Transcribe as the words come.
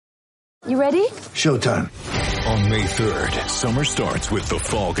You ready? Showtime. On May 3rd, summer starts with The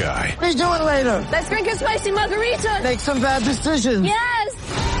Fall Guy. Let's do it later. Let's drink a spicy margarita. Make some bad decisions.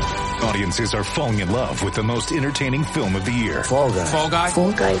 Yes! Audiences are falling in love with the most entertaining film of the year. Fall Guy. Fall Guy?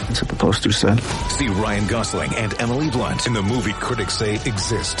 Fall Guy. That's what the poster said. See Ryan Gosling and Emily Blunt in the movie critics say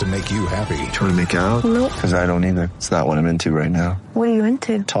exists to make you happy. Trying to make it out? Nope. Because I don't either. It's not what I'm into right now. What are you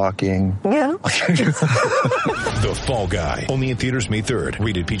into? Talking. Yeah. The Fall Guy. Only in theaters May 3rd.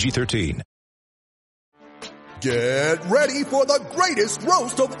 Rated PG-13. Get ready for the greatest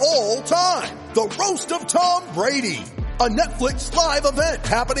roast of all time. The Roast of Tom Brady. A Netflix live event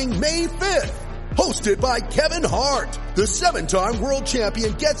happening May 5th. Hosted by Kevin Hart. The 7-time world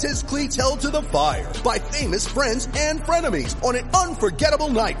champion gets his cleats held to the fire by famous friends and frenemies on an unforgettable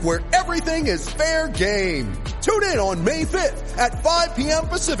night where everything is fair game. Tune in on May 5th at 5 p.m.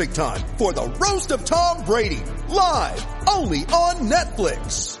 Pacific time for the Roast of Tom Brady. Live only on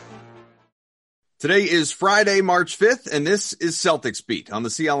Netflix. Today is Friday, March 5th, and this is Celtics Beat on the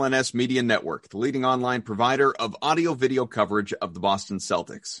CLNS Media Network, the leading online provider of audio-video coverage of the Boston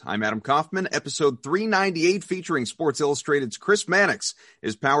Celtics. I'm Adam Kaufman. Episode 398 featuring Sports Illustrated's Chris Mannix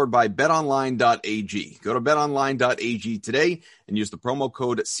is powered by betonline.ag. Go to betonline.ag today and use the promo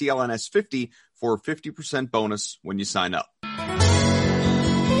code CLNS50 for a 50% bonus when you sign up.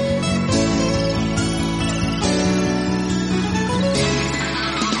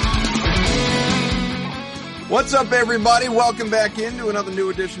 What's up, everybody? Welcome back into another new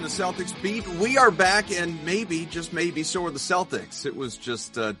edition of Celtics Beat. We are back, and maybe, just maybe, so are the Celtics. It was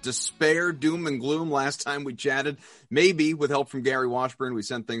just despair, doom, and gloom last time we chatted. Maybe, with help from Gary Washburn, we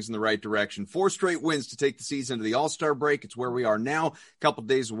sent things in the right direction. 4 straight wins to take the season to the All-Star break. It's where we are now, a couple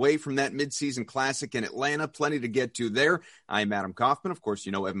days away from that midseason classic in Atlanta. Plenty to get to there. I'm Adam Kaufman. Of course,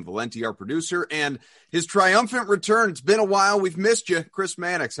 you know Evan Valenti, our producer, and his triumphant return. It's been a while. We've missed you. Chris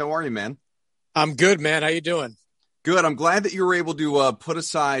Mannix, how are you, man? I'm good, man. How you doing? Good. I'm glad that you were able to put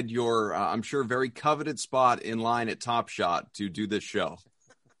aside your, I'm sure, very coveted spot in line at Top Shot to do this show.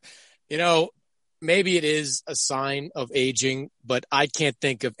 You know, maybe it is a sign of aging, but I can't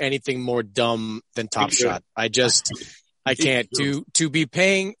think of anything more dumb than Top Shot. I can't. To be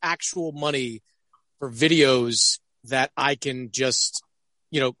paying actual money for videos that I can just,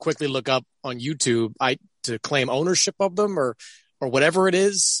 quickly look up on YouTube, to claim ownership of them or whatever it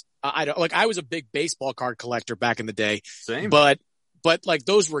is. I was a big baseball card collector back in the day. Same. But like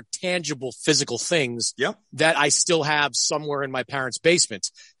those were tangible physical things that I still have somewhere in my parents'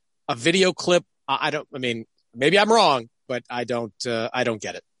 basement. A video clip, maybe I'm wrong, but I don't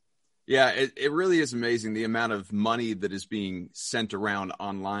get it. Yeah, it really is amazing the amount of money that is being sent around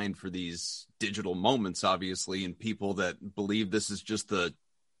online for these digital moments, obviously, and people that believe this is just the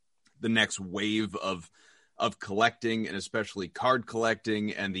next wave of collecting, and especially card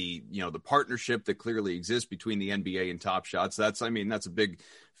collecting, and the partnership that clearly exists between the NBA and Top Shots. That's a big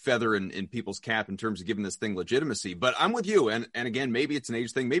feather in people's cap in terms of giving this thing legitimacy. But I'm with you. And again, maybe it's an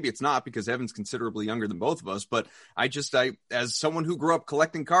age thing. Maybe it's not, because Evan's considerably younger than both of us. But I as someone who grew up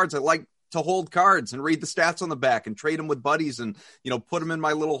collecting cards, I like to hold cards and read the stats on the back and trade them with buddies and, put them in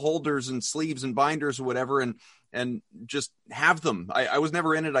my little holders and sleeves and binders or whatever. And just have them. I was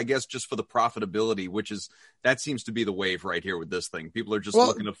never in it, I guess, just for the profitability, that seems to be the wave right here with this thing. People are just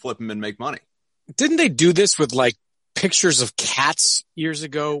looking to flip them and make money. Didn't they do this with like pictures of cats years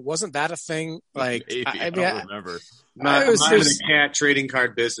ago? Wasn't that a thing? Like, I don't remember. I'm in the cat trading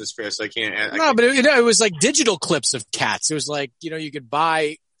card business, Chris. I can't. But it was like digital clips of cats. It was like, you could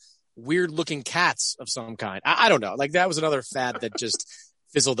buy weird looking cats of some kind. I don't know. Like that was another fad that just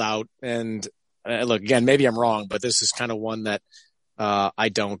fizzled out. And look, again, maybe I'm wrong, but this is kind of one that I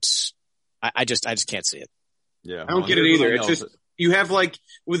just can't see it. Yeah, I don't get it either. It's just you have like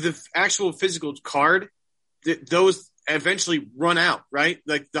with the actual physical card, those eventually run out, right?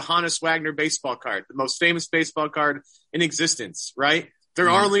 Like the Hannes Wagner baseball card, the most famous baseball card in existence, right? There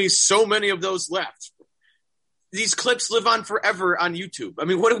are only so many of those left. These clips live on forever on YouTube. I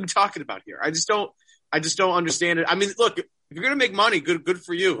mean, what are we talking about here? I just don't understand it. I mean, look, if you're going to make money, good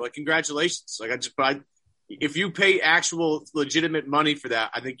for you. Like, congratulations. Like, if you pay actual legitimate money for that,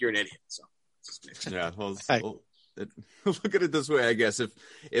 I think you're an idiot. So, yeah. Well, look at it this way, I guess.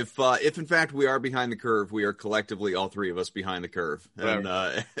 If in fact we are behind the curve, we are collectively, all three of us, behind the curve, and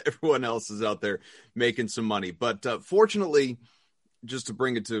everyone else is out there making some money. But fortunately, just to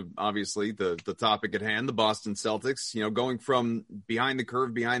bring it to obviously the topic at hand, the Boston Celtics, going from behind the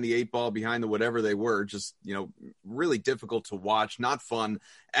curve, behind the 8 ball, behind the whatever they were, just, really difficult to watch, not fun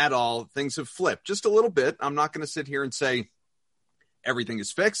at all. Things have flipped just a little bit. I'm not going to sit here and say everything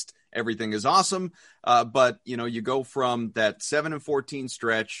is fixed, everything is awesome. But you go from that 7-14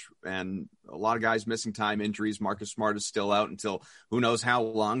 stretch and a lot of guys missing time, injuries. Marcus Smart is still out until who knows how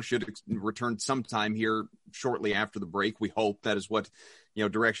long, should return sometime here shortly after the break. We hope that is what,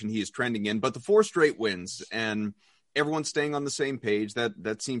 direction he is trending in, but the 4 straight wins and everyone's staying on the same page.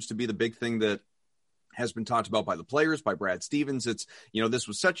 That seems to be the big thing that has been talked about by the players, by Brad Stevens. It's, this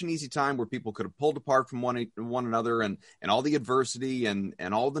was such an easy time where people could have pulled apart from one another and all the adversity and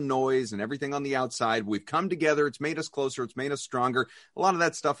all the noise and everything on the outside. We've come together. It's made us closer. It's made us stronger. A lot of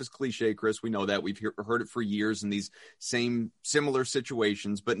that stuff is cliche, Chris. We know that. We've heard it for years in these similar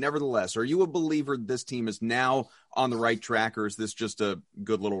situations, but nevertheless, are you a believer this team is now on the right track, or is this just a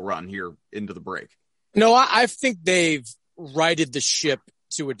good little run here into the break? No, I think they've righted the ship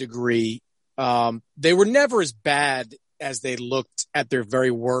to a degree. They were never as bad as they looked at their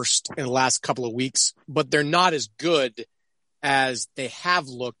very worst in the last couple of weeks, but they're not as good as they have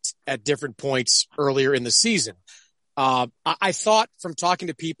looked at different points earlier in the season. I thought from talking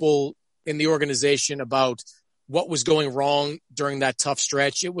to people in the organization about what was going wrong during that tough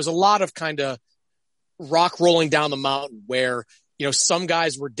stretch, it was a lot of kind of rock rolling down the mountain where, some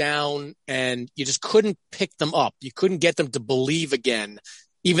guys were down and you just couldn't pick them up. You couldn't get them to believe again.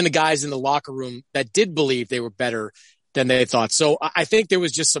 Even the guys in the locker room that did believe they were better than they thought. So I think there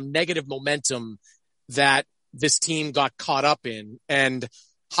was just some negative momentum that this team got caught up in. And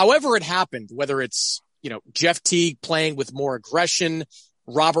however it happened, whether it's, Jeff Teague playing with more aggression,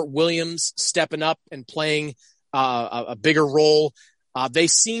 Robert Williams stepping up and playing a bigger role, they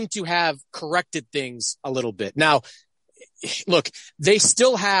seem to have corrected things a little bit. Now, look, they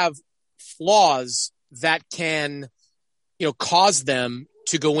still have flaws that can, cause them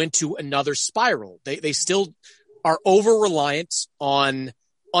to go into another spiral. They still are over-reliant on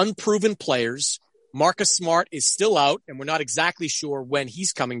unproven players. Marcus Smart is still out, and we're not exactly sure when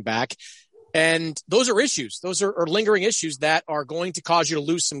he's coming back. And those are issues. Those are lingering issues that are going to cause you to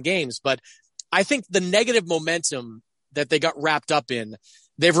lose some games. But I think the negative momentum that they got wrapped up in,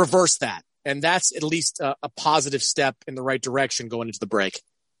 they've reversed that. And that's at least a positive step in the right direction going into the break.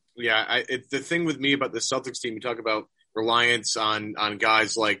 Yeah, the thing with me about the Celtics team, you talk about reliance on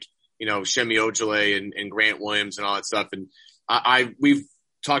guys like, Shemi Ojale and Grant Williams and all that stuff. And we've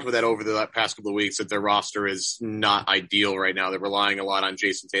talked about that over the past couple of weeks, that their roster is not ideal right now. They're relying a lot on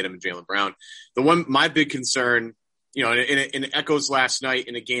Jason Tatum and Jaylen Brown. My big concern, and it echoes last night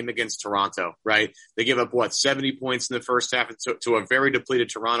in a game against Toronto, right? They give up 70 points in the first half to a very depleted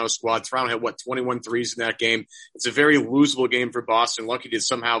Toronto squad. Toronto had 21 threes in that game. It's a very losable game for Boston. Lucky to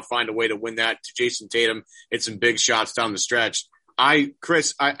somehow find a way to win that. To Jason Tatum hit some big shots down the stretch.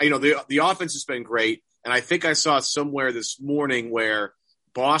 Chris, the offense has been great. And I think I saw somewhere this morning where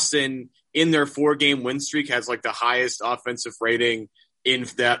Boston in their 4-game win streak has the highest offensive rating in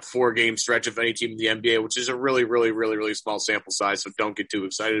that 4-game stretch of any team in the NBA, which is a really, really, really, really small sample size. So don't get too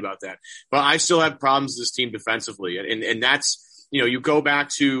excited about that. But I still have problems with this team defensively. And that's, you go back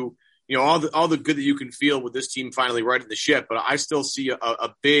to, all the good that you can feel with this team finally righting the ship. But I still see a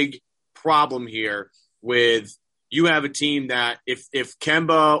big problem here with, you have a team that if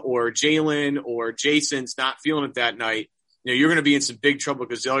Kemba or Jalen or Jason's not feeling it that night, you're going to be in some big trouble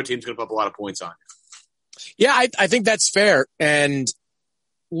because the other team's going to put up a lot of points on you. Yeah, I think that's fair. And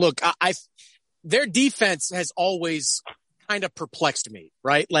look, their defense has always kind of perplexed me,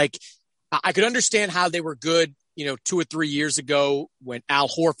 right? I could understand how they were good, 2 or 3 years ago when Al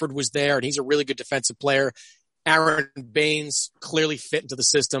Horford was there, and he's a really good defensive player. Aaron Baines clearly fit into the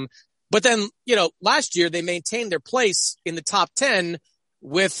system. But then, last year they maintained their place in the top 10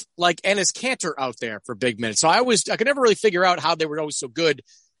 with Enes Kanter out there for big minutes. So I could never really figure out how they were always so good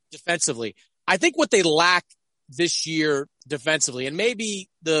defensively. I think what they lack this year defensively, and maybe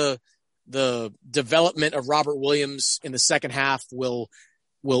the development of Robert Williams in the second half will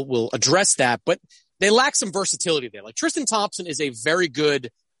address that, but they lack some versatility there. Tristan Thompson is a very good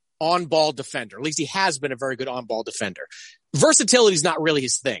on-ball defender. At least he has been a very good on-ball defender. Versatility is not really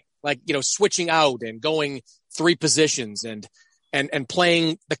his thing. Switching out and going 3 positions and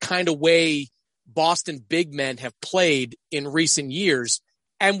playing the kind of way Boston big men have played in recent years.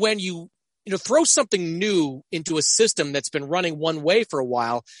 And when you throw something new into a system that's been running one way for a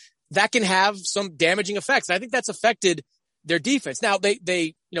while, that can have some damaging effects. I think that's affected their defense. Now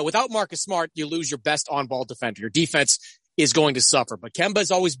they without Marcus Smart, you lose your best on-ball defender. Your defense is going to suffer, but Kemba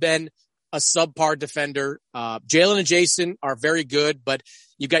has always been a subpar defender. Jalen and Jason are very good, but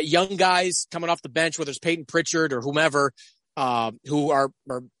you've got young guys coming off the bench, whether it's Peyton Pritchard or whomever, who are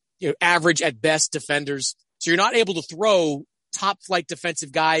average at best defenders. So you're not able to throw top flight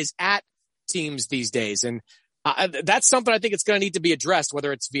defensive guys at teams these days. And That's something I think it's going to need to be addressed,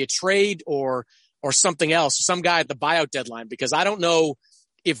 whether it's via trade or something else, or some guy at the buyout deadline, because I don't know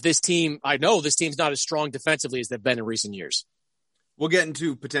if I know this team's not as strong defensively as they've been in recent years. We'll get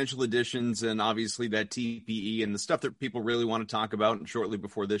into potential additions and obviously that TPE and the stuff that people really want to talk about. And shortly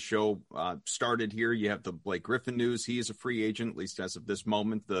before this show started here, you have the Blake Griffin news. He is a free agent, at least as of this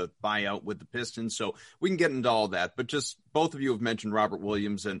moment, the buyout with the Pistons. So we can get into all that. But just both of you have mentioned Robert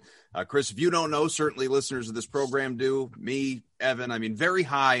Williams. And Chris, if you don't know, certainly listeners of this program do. Me, Evan, I mean, very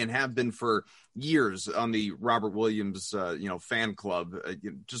high and have been for years on the Robert Williams, fan club.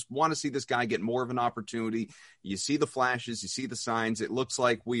 You just want to see this guy get more of an opportunity. You see the flashes, you see the signs. It looks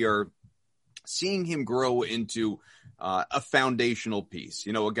like we are seeing him grow into a foundational piece,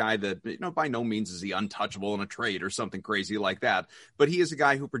 a guy that, by no means is he untouchable in a trade or something crazy like that, but he is a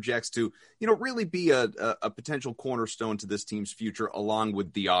guy who projects to, really be a potential cornerstone to this team's future, along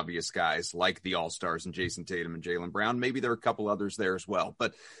with the obvious guys like the All-Stars and Jason Tatum and Jaylen Brown. Maybe there are a couple others there as well.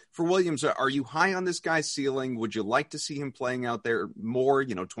 But for Williams, are you high on this guy's ceiling? Would you like to see him playing out there more,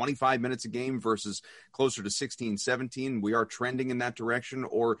 25 minutes a game versus closer to 16, 17? We are trending in that direction.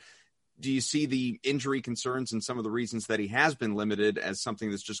 Or do you see the injury concerns and some of the reasons that he has been limited as something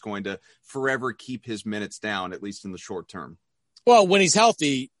that's just going to forever keep his minutes down, at least in the short term? Well, when he's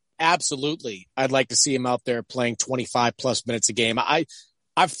healthy, absolutely. I'd like to see him out there playing 25 plus minutes a game.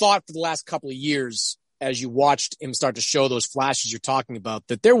 I've thought for the last couple of years, as you watched him start to show those flashes you're talking about,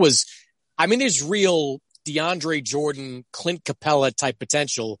 that there's real DeAndre Jordan, Clint Capella type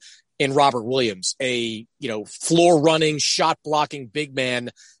potential in Robert Williams, a, floor running, shot blocking big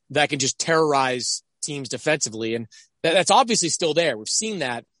man that can just terrorize teams defensively. And that's obviously still there. We've seen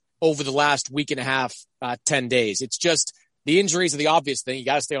that over the last week and a half, 10 days. It's just the injuries are the obvious thing. You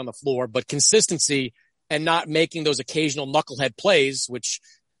got to stay on the floor, but consistency and not making those occasional knucklehead plays, which,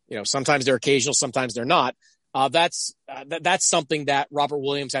 sometimes they're occasional, sometimes they're not. That's something that Robert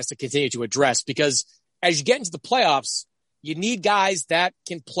Williams has to continue to address, because as you get into the playoffs, you need guys that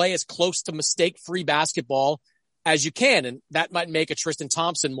can play as close to mistake-free basketball as you can. And that might make a Tristan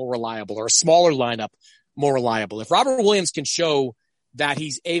Thompson more reliable or a smaller lineup more reliable. If Robert Williams can show that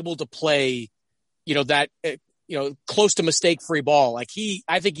he's able to play, close to mistake-free ball, I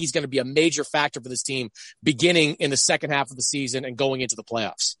think he's going to be a major factor for this team beginning in the second half of the season and going into the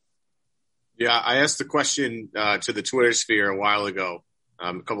playoffs. Yeah, I asked the question to the Twitter sphere a while ago,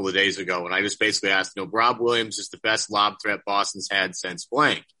 a couple of days ago, and I just basically asked, Rob Williams is the best lob threat Boston's had since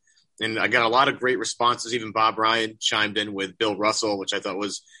blank. And I got a lot of great responses. Even Bob Ryan chimed in with Bill Russell, which I thought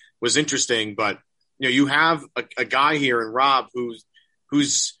was interesting. But, you have a guy here in Rob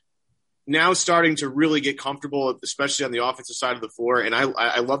who's now starting to really get comfortable, especially on the offensive side of the floor. And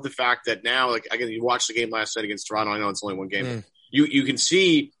I love the fact that now, again, you watched the game last night against Toronto. I know it's only one game. You can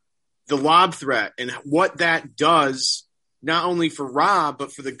see the lob threat and what that does, not only for Rob,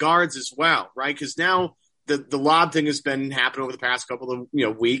 but for the guards as well, right? Because now the lob thing has been happening over the past couple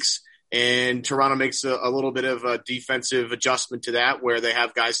of weeks. And Toronto makes a little bit of a defensive adjustment to that, where they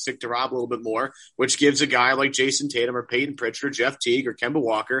have guys stick to Rob a little bit more, which gives a guy like Jason Tatum or Peyton Pritchard, Jeff Teague or Kemba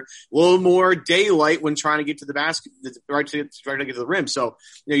Walker a little more daylight when trying to get to the basket, trying to get to the rim. So,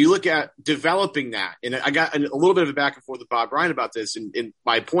 you look at developing that. And I got a little bit of a back and forth with Bob Ryan about this. And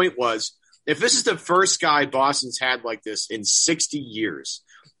my point was, if this is the first guy Boston's had like this in 60 years,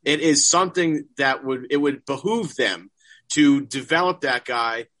 it is something that would behoove them to develop that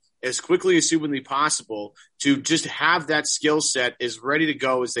guy as quickly as humanly possible, to just have that skill set as ready to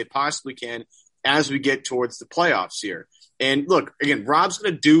go as they possibly can as we get towards the playoffs here. And look, again, Rob's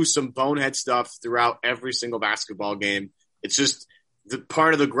going to do some bonehead stuff throughout every single basketball game. It's just the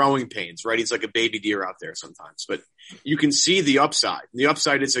part of the growing pains, right? He's like a baby deer out there sometimes, but you can see the upside. The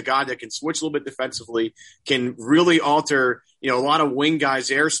upside is a guy that can switch a little bit defensively, can really alter, a lot of wing guys'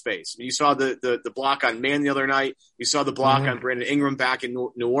 airspace. You saw the block on Man the other night. You saw the block on Brandon Ingram back in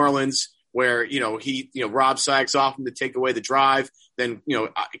New Orleans, where, Rob sags off him to take away the drive, then,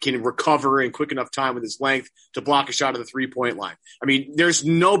 can recover in quick enough time with his length to block a shot at the 3-point line. I mean, there's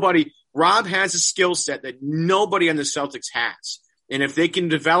nobody. Rob has a skill set that nobody on the Celtics has. And if they can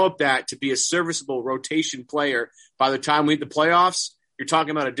develop that to be a serviceable rotation player by the time we hit the playoffs, you're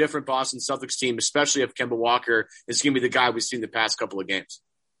talking about a different Boston Celtics team, especially if Kemba Walker is going to be the guy we've seen the past couple of games.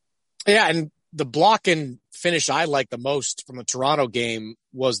 Yeah, and the block and finish I liked the most from the Toronto game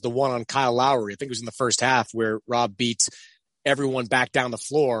was the one on Kyle Lowry. I think it was in the first half where Rob beat everyone back down the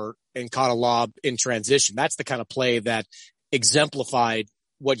floor and caught a lob in transition. That's the kind of play that exemplified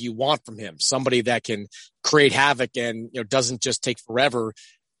what you want from him. Somebody that can create havoc and, doesn't just take forever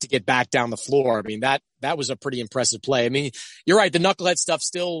to get back down the floor. I mean, that was a pretty impressive play. I mean, you're right. The knucklehead stuff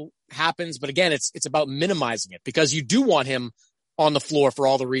still happens. But again, it's about minimizing it because you do want him on the floor for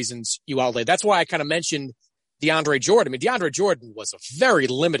all the reasons you outlaid. That's why I kind of mentioned DeAndre Jordan. I mean, DeAndre Jordan was a very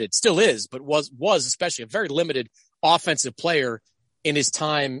limited, still is, but was especially a very limited offensive player in his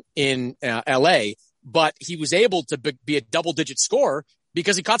time in LA. But he was able to be a double-digit scorer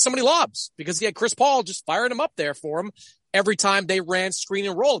because he caught so many lobs, because he had Chris Paul just firing him up there for him every time they ran screen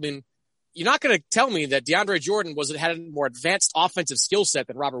and roll. I mean, you're not going to tell me that DeAndre Jordan had a more advanced offensive skill set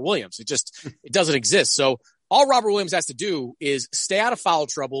than Robert Williams. It doesn't exist. So all Robert Williams has to do is stay out of foul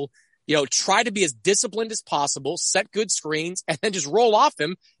trouble, try to be as disciplined as possible, set good screens, and then just roll off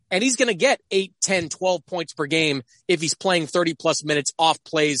him. And he's going to get 8, 10, 12 points per game if he's playing 30-plus minutes off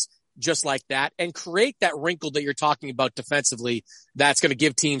plays just like that, and create that wrinkle that you're talking about defensively that's going to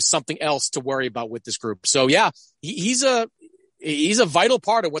give teams something else to worry about with this group. So, yeah, he's a vital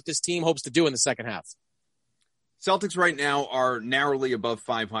part of what this team hopes to do in the second half. Celtics right now are narrowly above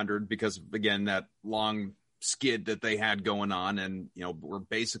 500 because, again, that long skid that they had going on. And, we're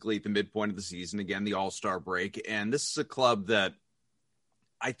basically at the midpoint of the season. Again, the All-Star break. And this is a club that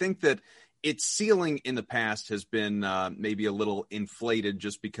I think that its ceiling in the past has been maybe a little inflated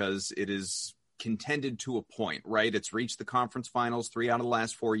just because it is contended to a point, right? It's reached the conference finals 3 out of the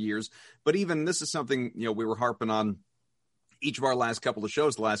last 4 years. But even this is something, we were harping on each of our last couple of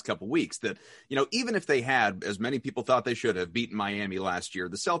shows the last couple of weeks that, even if they had, as many people thought they should have, beaten Miami last year,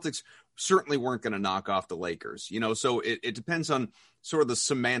 the Celtics certainly weren't going to knock off the Lakers, so it depends on sort of the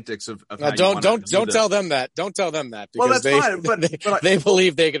semantics of how don't tell them that. Don't tell them that. Because well, that's fine, but they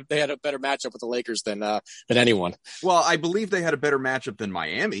believe they had a better matchup with the Lakers than anyone. Well, I believe they had a better matchup than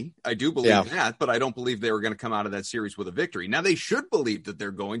Miami. I do believe that, but I don't believe they were going to come out of that series with a victory. Now they should believe that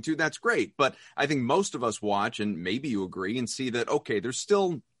they're going to. That's great. But I think most of us watch, and maybe you agree, and see that, okay, there's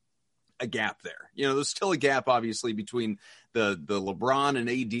still a gap there. There's still a gap, obviously, between the LeBron and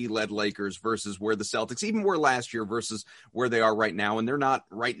AD led Lakers versus where the Celtics even were last year versus where they are right now. And they're not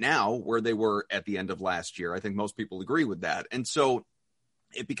right now where they were at the end of last year. I think most people agree with that. And so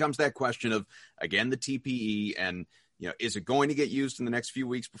it becomes that question of, again, the TPE and, is it going to get used in the next few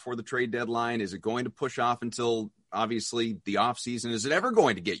weeks before the trade deadline? Is it going to push off until obviously the off season? Is it ever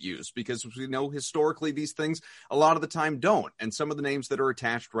going to get used? Because we know historically these things a lot of the time don't. And some of the names that are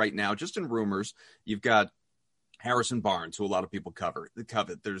attached right now, just in rumors, you've got Harrison Barnes, who a lot of people covet.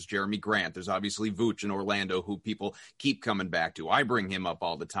 There's Jeremy Grant. There's obviously Vooch in Orlando, who people keep coming back to. I bring him up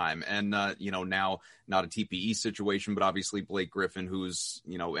all the time. And, now not a TPE situation, but obviously Blake Griffin, who's,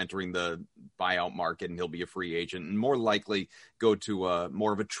 entering the buyout market, and he'll be a free agent and more likely go to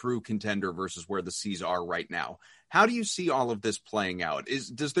more of a true contender versus where the C's are right now. How do you see all of this playing out?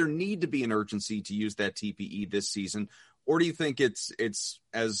 Does there need to be an urgency to use that TPE this season? Or do you think it's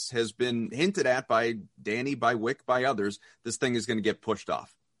as has been hinted at by Danny, by Wick, by others, this thing is going to get pushed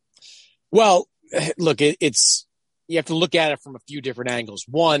off? Well, look, you have to look at it from a few different angles.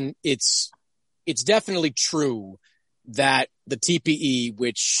 One, it's definitely true that the TPE,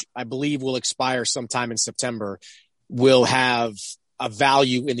 which I believe will expire sometime in September, will have a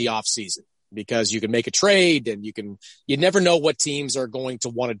value in the off season because you can make a trade and you never know what teams are going to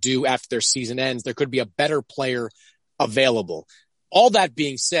want to do after their season ends. There could be a better player available. All that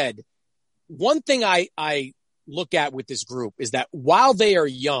being said, one thing I look at with this group is that while they are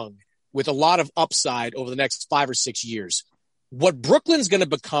young with a lot of upside over the next 5 or 6 years, what Brooklyn's going to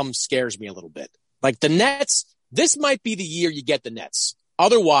become scares me a little bit. Like the Nets, this might be the year you get the Nets.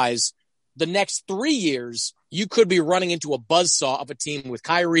 Otherwise, the next 3 years, you could be running into a buzzsaw of a team with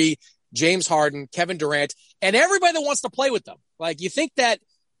Kyrie, James Harden, Kevin Durant, and everybody that wants to play with them. Like you think that,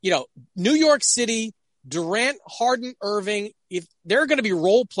 New York City, Durant, Harden, Irving, if there are going to be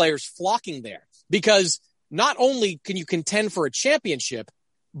role players flocking there because not only can you contend for a championship,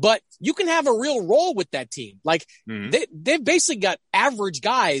 but you can have a real role with that team. Like they've basically got average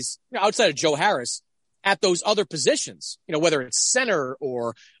guys outside of Joe Harris at those other positions, whether it's center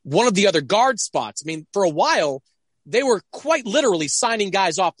or one of the other guard spots. I mean, for a while, they were quite literally signing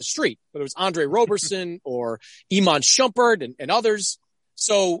guys off the street, whether it was Andre Roberson or Iman Shumpert and others.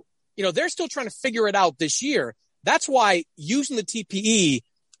 So, they're still trying to figure it out this year. That's why using the TPE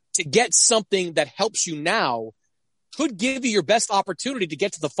to get something that helps you now could give you your best opportunity to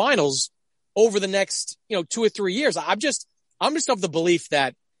get to the finals over the next, 2 or 3 years. I'm just of the belief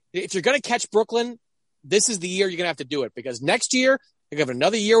that if you're going to catch Brooklyn, this is the year you're going to have to do it because next year you're going to have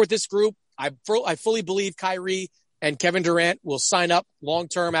another year with this group. I fully believe Kyrie and Kevin Durant will sign up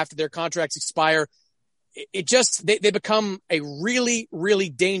long-term after their contracts expire. They become a really, really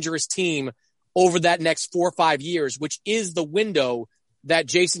dangerous team over that next 4 or 5 years, which is the window that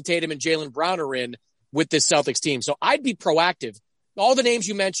Jason Tatum and Jaylen Brown are in with this Celtics team. So I'd be proactive. all the names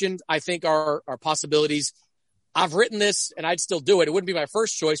you mentioned, I think are possibilities. I've written this and I'd still do it. It wouldn't be my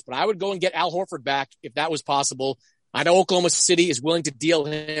first choice, but I would go and get Al Horford back if that was possible. I know Oklahoma City is willing to deal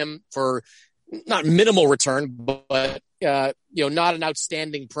him for not minimal return, but, not an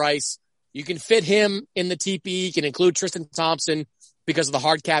outstanding price. You can fit him in the TPE. You can include Tristan Thompson because of the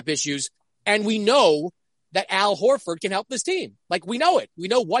hard cap issues. And we know that Al Horford can help this team. Like, we know it. We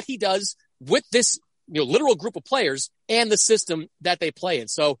know what he does with this, literal group of players and the system that they play in.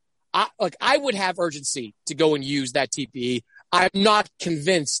 So I would have urgency to go and use that TPE. I'm not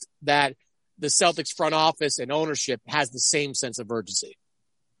convinced that the Celtics front office and ownership has the same sense of urgency.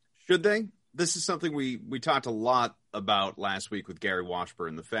 Should they? This is something we talked a lot about last week with Gary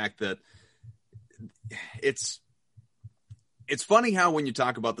Washburn, the fact that it's funny how when you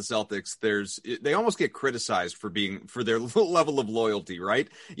talk about the Celtics, they almost get criticized for their level of loyalty, right?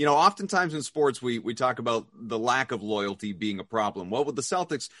 Oftentimes in sports, we talk about the lack of loyalty being a problem. Well, with the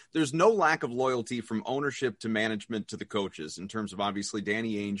Celtics, there's no lack of loyalty from ownership to management to the coaches in terms of obviously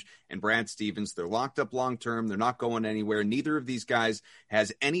Danny Ainge and Brad Stevens. They're locked up long-term. They're not going anywhere. Neither of these guys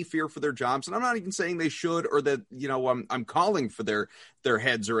has any fear for their jobs. And I'm not even saying they should or that, I'm calling for their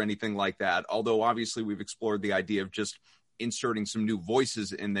heads or anything like that. Although obviously we've explored the idea of just inserting some new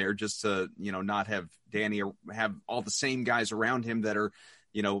voices in there just to, not have Danny or have all the same guys around him that are,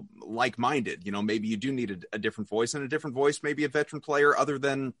 like-minded. Maybe you do need a different voice, and a different voice, maybe a veteran player other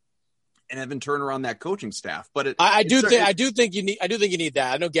than an Evan Turner on that coaching staff. But I do think you need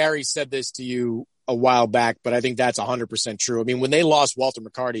that. I know Gary said this to you a while back, but I think that's 100% true. I mean, when they lost Walter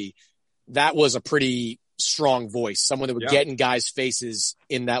McCarty, that was a pretty strong voice, someone that would get in guys' faces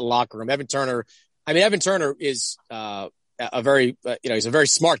in that locker room. Evan Turner is, he's a very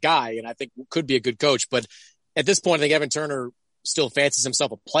smart guy and I think could be a good coach. But at this point, I think Evan Turner still fancies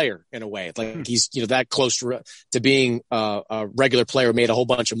himself a player in a way. Like he's, that close to being a regular player, made a whole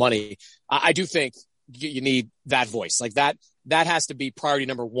bunch of money. I do think you need that voice. Like that has to be priority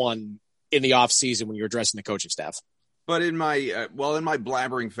number one in the off season when you're addressing the coaching staff. But in my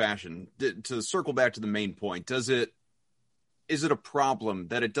blabbering fashion, to circle back to the main point, is it a problem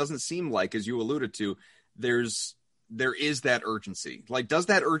that it doesn't seem like, as you alluded to, there is that urgency? Like, does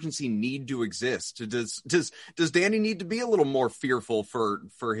that urgency need to exist? Does Danny need to be a little more fearful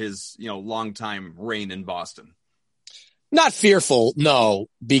for his, longtime reign in Boston? Not fearful, no,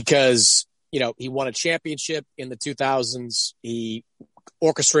 because, he won a championship in the 2000s. He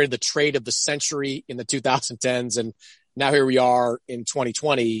orchestrated the trade of the century in the 2010s. And now here we are in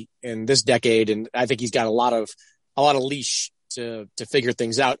 2020 in this decade. And I think he's got a lot of leash to figure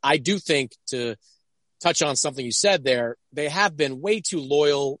things out. I do think, to touch on something you said there, they have been way too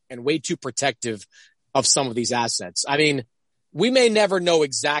loyal and way too protective of some of these assets. I mean, we may never know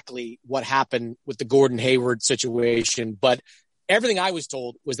exactly what happened with the Gordon Hayward situation, but everything I was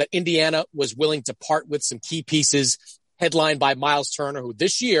told was that Indiana was willing to part with some key pieces, headlined by Miles Turner, who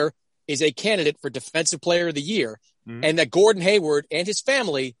this year is a candidate for Defensive Player of the Year, and that Gordon Hayward and his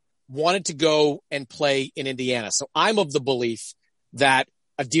family wanted to go and play in Indiana. So I'm of the belief that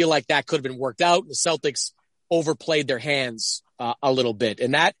a deal like that could have been worked out. The Celtics overplayed their hands a little bit,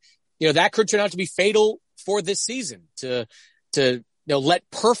 and that could turn out to be fatal for this season. To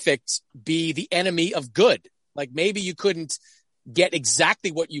let perfect be the enemy of good. Like, maybe you couldn't get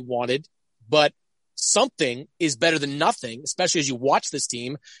exactly what you wanted, but something is better than nothing, especially as you watch this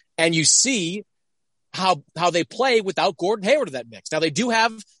team and you see how they play without Gordon Hayward in that mix. Now, they do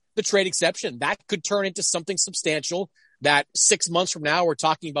have the trade exception. That could turn into something substantial that 6 months from now, we're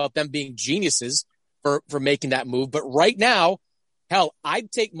talking about them being geniuses for making that move. But right now, hell,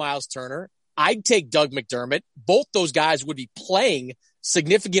 I'd take Miles Turner. I'd take Doug McDermott. Both those guys would be playing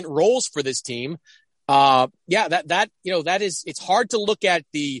significant roles for this team. It's hard to look at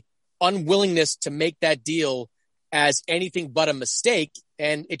the unwillingness to make that deal as anything but a mistake.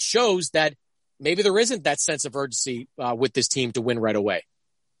 And it shows that maybe there isn't that sense of urgency with this team to win right away.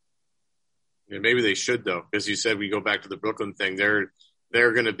 Yeah, maybe they should, though. As you said, we go back to the Brooklyn thing. They're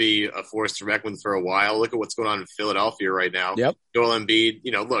going to be a force to reckon with for a while. Look at what's going on in Philadelphia right now. Yep. Joel Embiid,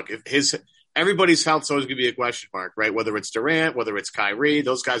 look, if everybody's health is always going to be a question mark, right? Whether it's Durant, whether it's Kyrie,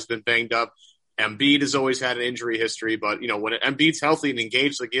 those guys have been banged up. Embiid has always had an injury history, but, when Embiid's healthy and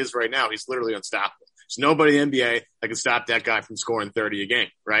engaged like he is right now, he's literally unstoppable. There's nobody in the NBA that can stop that guy from scoring 30 a game,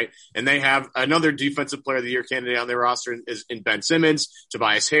 right? And they have another Defensive Player of the Year candidate on their roster is in Ben Simmons.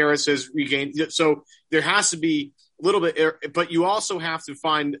 Tobias Harris has regained. So there has to be a little bit, but you also have to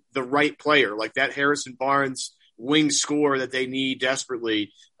find the right player, like that Harrison Barnes wing scorer that they need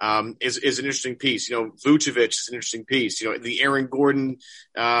desperately is an interesting piece. Vucevic is an interesting piece. The Aaron Gordon,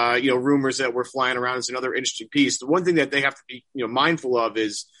 rumors that were flying around is another interesting piece. The one thing that they have to be, mindful of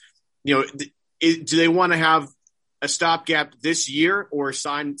is, do they want to have a stopgap this year or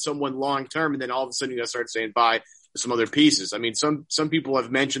sign someone long term, and then all of a sudden you got to start saying bye to some other pieces? I mean, some people have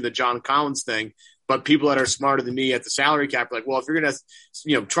mentioned the John Collins thing, but people that are smarter than me at the salary cap are like, well, if you're going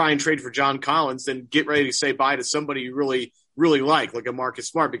to, try and trade for John Collins, then get ready to say bye to somebody you really, really like a Marcus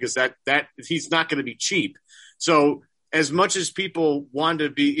Smart, because that he's not going to be cheap. So as much as people want to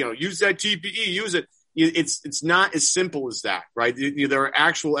be, use that TPE, use it. It's not as simple as that, right? There are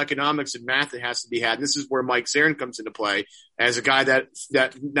actual economics and math that has to be had. And this is where Mike Zarin comes into play as a guy that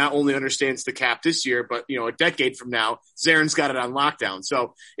not only understands the cap this year, but, a decade from now, Zarin's got it on lockdown.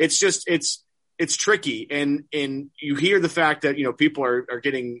 So it's just, it's tricky. And you hear the fact that, people are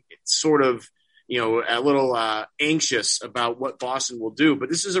getting sort of, a little anxious about what Boston will do, but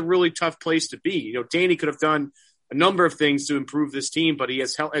this is a really tough place to be. Danny could have done a number of things to improve this team, but he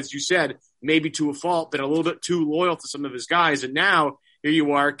has, as you said, maybe to a fault, been a little bit too loyal to some of his guys. And now here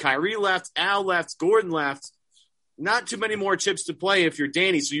you are, Kyrie left, Al left, Gordon left. Not too many more chips to play if you're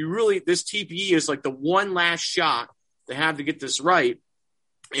Danny. So this TPE is like the one last shot to have to get this right.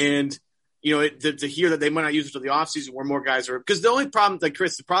 And, to hear that they might not use it until the offseason where more guys are, because the only problem, like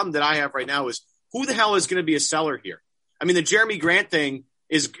Chris, the problem that I have right now is who the hell is going to be a seller here? I mean, the Jeremy Grant thing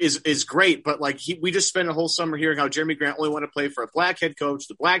is great, but we just spent a whole summer hearing how Jeremy Grant only wanted to play for a black head coach,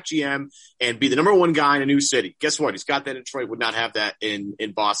 the black GM, and be the number one guy in a new city. Guess what? He's got that in Detroit, would not have that in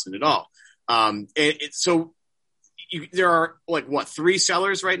Boston at all. There are 3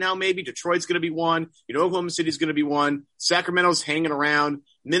 sellers right now, maybe. Detroit's going to be one. Oklahoma City's going to be one. Sacramento's hanging around.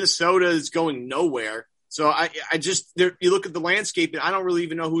 Minnesota is going nowhere. So you look at the landscape, and I don't really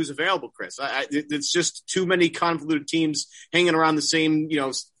even know who's available, Chris. It's just too many convoluted teams hanging around the same,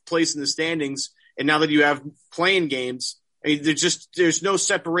 place in the standings. And now that you have playing games, I mean, there's no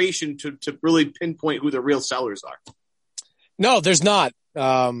separation to really pinpoint who the real sellers are. No, there's not.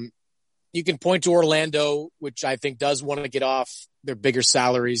 You can point to Orlando, which I think does want to get off their bigger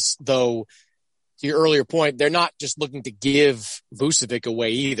salaries, though to your earlier point, they're not just looking to give Vucevic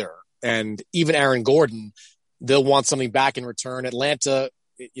away either. And even Aaron Gordon, they'll want something back in return. Atlanta,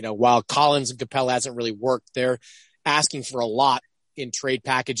 while Collins and Capella hasn't really worked, they're asking for a lot in trade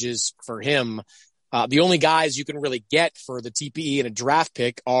packages for him. The only guys you can really get for the TPE and a draft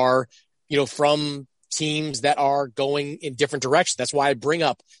pick are, from teams that are going in different directions. That's why I bring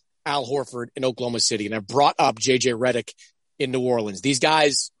up Al Horford in Oklahoma City, and I brought up JJ Redick in New Orleans. These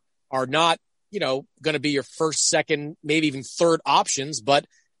guys are not, going to be your first, second, maybe even third options, but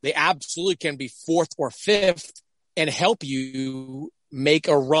they absolutely can be fourth or fifth and help you make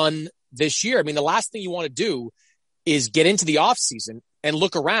a run this year. I mean, the last thing you want to do is get into the offseason and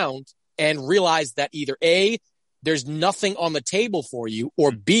look around and realize that either A, there's nothing on the table for you,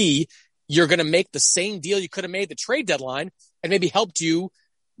 or B, you're going to make the same deal you could have made the trade deadline and maybe helped you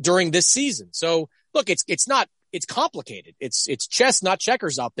during this season. So look, it's complicated. It's chess, not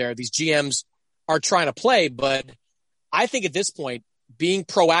checkers out there. These GMs are trying to play, but I think at this point, being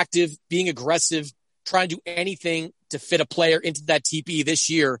proactive, being aggressive, trying to do anything to fit a player into that TPE this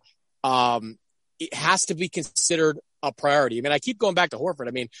year, it has to be considered a priority. I mean, I keep going back to Horford.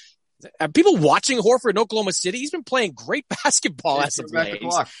 I mean, are people watching Horford in Oklahoma City? He's been playing great basketball as of late.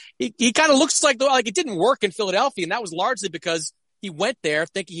 He kind of looks like it didn't work in Philadelphia, and that was largely because he went there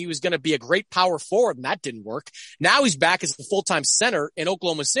thinking he was going to be a great power forward, and that didn't work. Now he's back as a full-time center in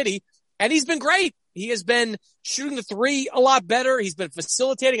Oklahoma City, and he's been great. He has been shooting the three a lot better. He's been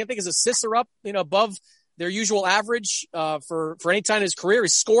facilitating. I think his assists are up, above their usual average for any time in his career.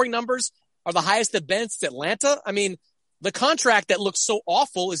 His scoring numbers are the highest they've been since Atlanta. I mean, the contract that looks so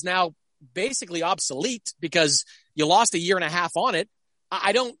awful is now basically obsolete because you lost a year and a half on it.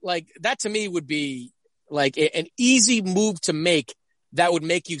 I don't that. To me would be like an easy move to make that would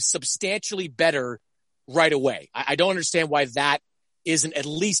make you substantially better right away. I don't understand why that isn't at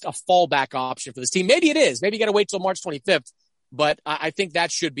least a fallback option for this team. Maybe it is. Maybe you got to wait till March 25th, but I think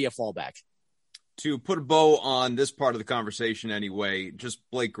that should be a fallback. To put a bow on this part of the conversation anyway, just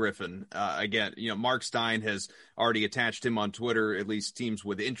Blake Griffin. Again, Mark Stein has already attached him on Twitter, at least teams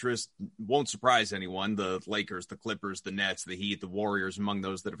with interest. Won't surprise anyone. The Lakers, the Clippers, the Nets, the Heat, the Warriors, among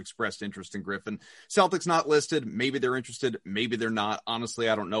those that have expressed interest in Griffin. Celtics not listed. Maybe they're interested. Maybe they're not. Honestly,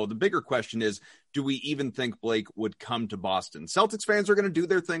 I don't know. The bigger question is, do we even think Blake would come to Boston? Celtics fans are going to do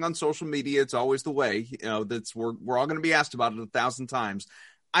their thing on social media. It's always the way. We're all going to be asked about it 1,000 times.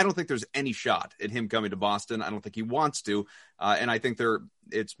 I don't think there's any shot at him coming to Boston. I don't think he wants to. And I think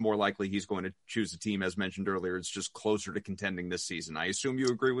it's more likely he's going to choose a team, as mentioned earlier. It's just closer to contending this season. I assume you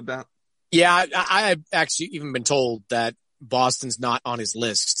agree with that? Yeah, I've actually even been told that Boston's not on his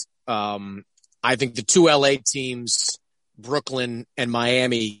list. I think the two LA teams, Brooklyn and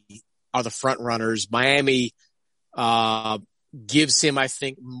Miami, are the front runners. Miami gives him, I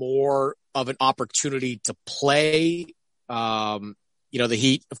think, more of an opportunity to play. The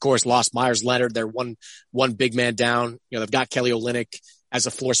Heat, of course, lost Myers Leonard. They're one big man down. They've got Kelly Olynyk as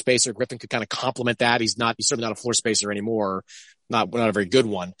a floor spacer. Griffin could kind of complement that. He's certainly not a floor spacer anymore. Not a very good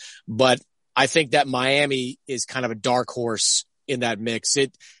one. But I think that Miami is kind of a dark horse in that mix. There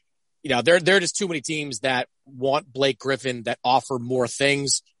are just too many teams that want Blake Griffin that offer more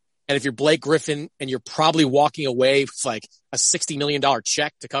things. And if you're Blake Griffin and you're probably walking away with like a $60 million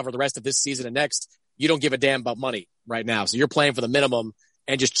check to cover the rest of this season and next, you don't give a damn about money right now. So you're playing for the minimum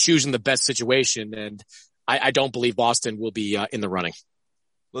and just choosing the best situation. And I don't believe Boston will be in the running.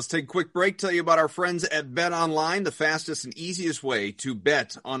 Let's take a quick break, tell you about our friends at Bet Online, the fastest and easiest way to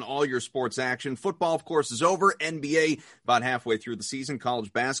bet on all your sports action. Football, of course, is over. NBA about halfway through the season.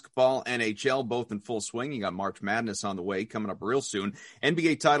 College basketball, NHL, both in full swing. You got March Madness on the way coming up real soon.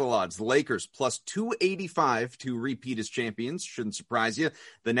 NBA title odds, the Lakers plus 285 to repeat as champions. Shouldn't surprise you.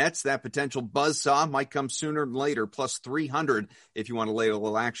 The Nets, that potential buzzsaw might come sooner than later, plus 300 if you want to lay a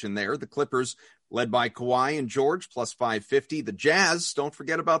little action there. The Clippers, led by Kawhi and George, plus 550. The Jazz, don't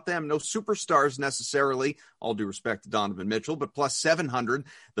forget about them. No superstars necessarily, all due respect to Donovan Mitchell, but plus 700.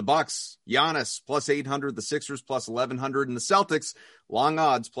 The Bucks, Giannis, plus 800. The Sixers, plus 1,100. And the Celtics, long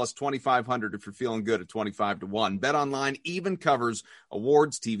odds, plus 2,500 if you're feeling good at 25-1. BetOnline even covers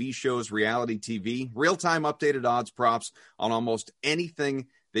awards, TV shows, reality TV, real-time updated odds, props on almost anything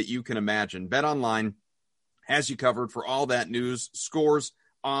that you can imagine. BetOnline has you covered for all that news, scores,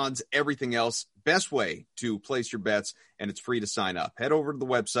 odds, everything else. Best way to place your bets, and it's free to sign up. Head over to the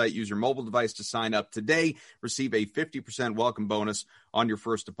website, use your mobile device to sign up today. Receive a 50% welcome bonus on your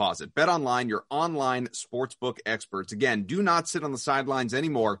first deposit. Bet Online, your online sportsbook experts. Again, do not sit on the sidelines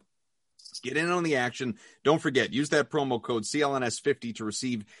anymore. Get in on the action. Don't forget, use that promo code CLNS50 to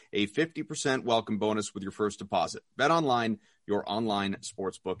receive a 50% welcome bonus with your first deposit. Bet Online, your online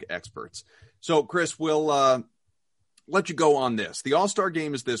sportsbook experts. So, Chris, we'll let you go on this. The All-Star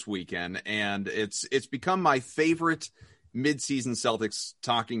game is this weekend, and it's become my favorite midseason Celtics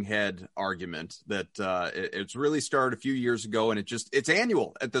talking head argument that it's really started a few years ago, and it's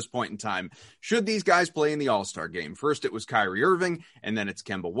annual at this point in time. Should these guys play in the All-Star game? First it was Kyrie Irving, and then it's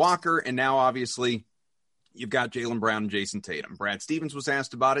Kemba Walker, and now obviously you've got Jaylen Brown and Jason Tatum. Brad Stevens was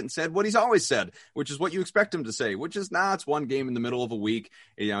asked about it and said what he's always said, which is what you expect him to say, which is, it's one game in the middle of a week.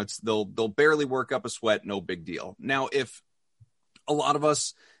 They'll barely work up a sweat. No big deal. Now, if a lot of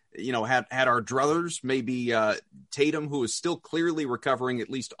us, had our druthers, maybe Tatum, who is still clearly recovering, at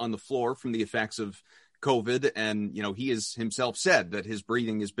least on the floor, from the effects of COVID. And, he has himself said that his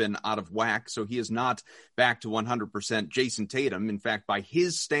breathing has been out of whack. So he is not back to 100% Jason Tatum. In fact, by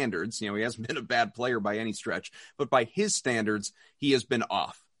his standards, he hasn't been a bad player by any stretch, but by his standards, he has been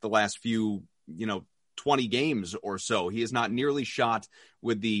off the last few, 20 games or so. He is not nearly shot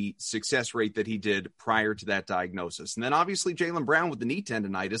with the success rate that he did prior to that diagnosis. And then obviously Jaylen Brown with the knee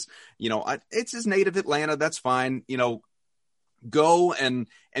tendonitis, it's his native Atlanta. That's fine. Go and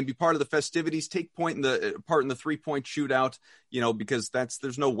be part of the festivities, take part in the 3-point shootout, because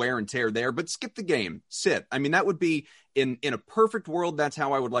there's no wear and tear there, but skip the game, sit. I mean, that would be in a perfect world. That's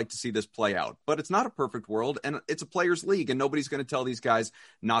how I would like to see this play out, but it's not a perfect world, and it's a players league, and nobody's going to tell these guys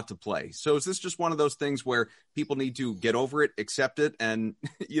not to play. So is this just one of those things where people need to get over it, accept it, and,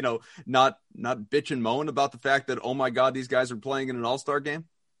 not bitch and moan about the fact that, oh my God, these guys are playing in an all-star game?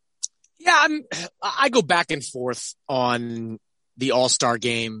 Yeah. I go back and forth on the All-Star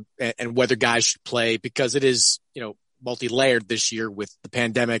game and whether guys should play, because it is, multi-layered this year with the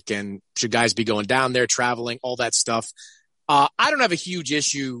pandemic, and should guys be going down there, traveling, all that stuff. I don't have a huge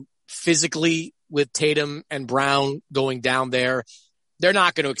issue physically with Tatum and Brown going down there. They're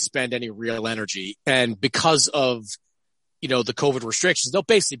not going to expend any real energy. And because of, the COVID restrictions, they'll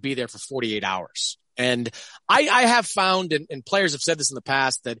basically be there for 48 hours. And I have found, and players have said this in the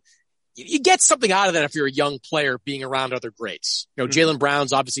past, that you get something out of that if you're a young player being around other greats. Jaylen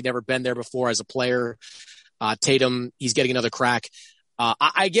Brown's obviously never been there before as a player. Tatum, he's getting another crack.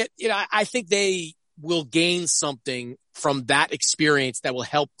 I think they will gain something from that experience that will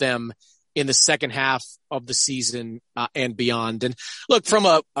help them in the second half of the season and beyond. And look, from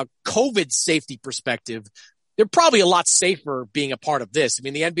a COVID safety perspective, they're probably a lot safer being a part of this. I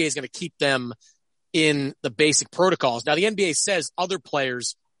mean, the NBA is going to keep them in the basic protocols. Now, the NBA says other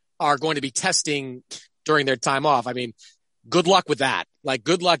players are going to be testing during their time off. I mean, good luck with that. Like,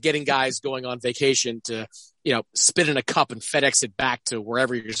 good luck getting guys going on vacation to, spit in a cup and FedEx it back to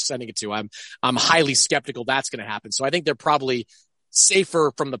wherever you're sending it to. I'm highly skeptical that's going to happen. So I think they're probably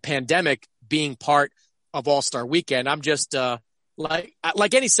safer from the pandemic being part of All-Star Weekend. I'm just,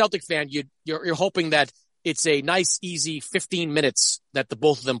 like any Celtic fan, you're hoping that it's a nice, easy 15 minutes that the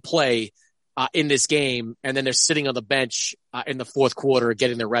both of them play in this game, and then they're sitting on the bench in the fourth quarter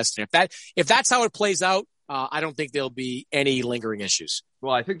getting their rest. And if that's how it plays out, I don't think there'll be any lingering issues.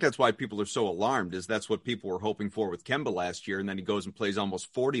 Well, I think that's why people are so alarmed, is that's what people were hoping for with Kemba last year, and then he goes and plays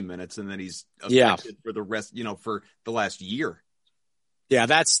almost 40 minutes, and then he's affected for the rest, for the last year. Yeah,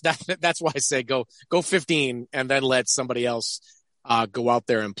 that's why I say go 15 and then let somebody else go out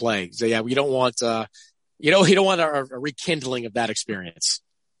there and play. So yeah, we don't want you don't want a rekindling of that experience.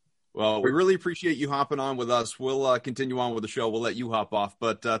 Well, we really appreciate you hopping on with us. We'll continue on with the show. We'll let you hop off,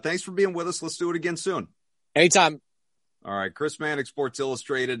 but thanks for being with us. Let's do it again soon. Anytime. All right, Chris Mannix, Sports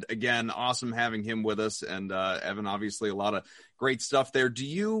Illustrated. Again, awesome having him with us, and Evan, obviously a lot of great stuff there. Do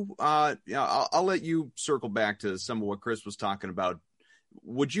you? I'll let you circle back to some of what Chris was talking about.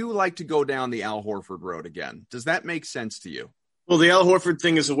 Would you like to go down the Al Horford road again? Does that make sense to you? Well, the Al Horford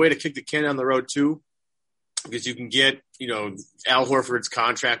thing is a way to kick the can down the road too, because you can get, Al Horford's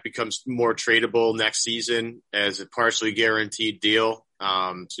contract becomes more tradable next season as a partially guaranteed deal.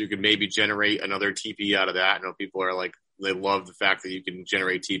 So you can maybe generate another TPE out of that. I know people are like, they love the fact that you can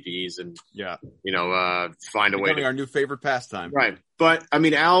generate TPEs and, find a way to our new favorite pastime. Right. But I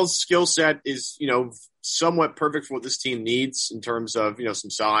mean, Al's skill set is, somewhat perfect for what this team needs in terms of, some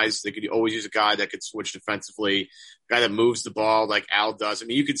size. They could always use a guy that could switch defensively, a guy that moves the ball like Al does. I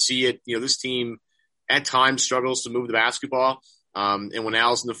mean, you could see it, this team at times struggles to move the basketball. And when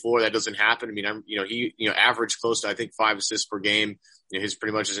Al's on the floor, that doesn't happen. I mean, he averaged close to, I think, 5 assists per game,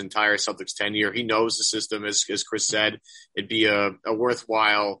 pretty much his entire Celtics tenure. He knows the system, as Chris said. It'd be a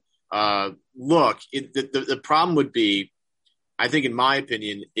worthwhile look. The problem would be, I think, in my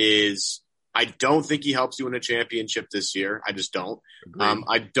opinion, is I don't think he helps you win a championship this year. I just don't.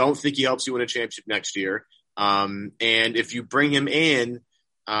 I don't think he helps you win a championship next year. And if you bring him in,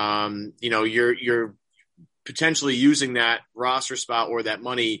 you're potentially using that roster spot or that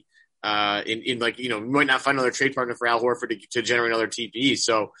money you might not find another trade partner for Al Horford to generate another TPE.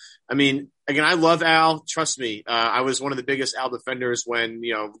 So, I mean, again, I love Al. Trust me. I was one of the biggest Al defenders when,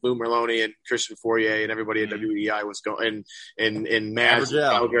 Lou Merlone and Christian Fourier and everybody at WEI was going, and Mads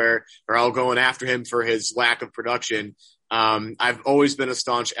Felger are all going after him for his lack of production. I've always been a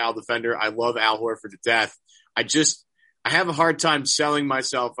staunch Al defender. I love Al Horford to death. I have a hard time selling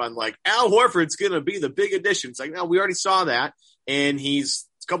myself on like Al Horford's going to be the big addition. It's like, no, we already saw that. And he's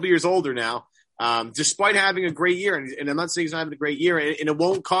a couple years older now, despite having a great year. And I'm not saying he's not having a great year, and it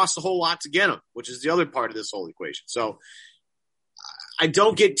won't cost a whole lot to get him, which is the other part of this whole equation. So I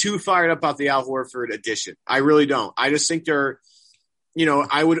don't get too fired up about the Al Horford addition. I really don't. I just think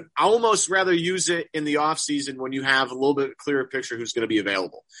I would almost rather use it in the off season when you have a little bit clearer picture who's going to be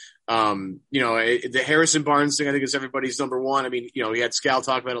available. The Harrison Barnes thing, I think, is everybody's number one. I mean, we had Scal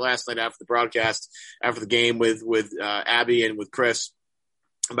talk about it last night after the broadcast, after the game with Abby and with Chris,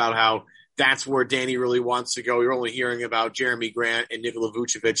 about how that's where Danny really wants to go. You're only hearing about Jeremy Grant and Nikola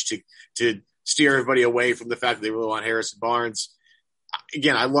Vucevic to steer everybody away from the fact that they really want Harrison Barnes.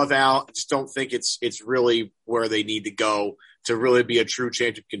 Again, I love Al. I just don't think it's really where they need to go to really be a true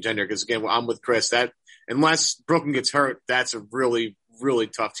championship contender. Because again, I'm with Chris, that unless Brooklyn gets hurt, that's a really, really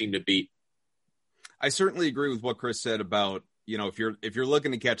tough team to beat. I certainly agree with what Chris said about, if you're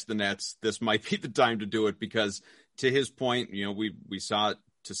looking to catch the Nets, this might be the time to do it, because to his point, we saw it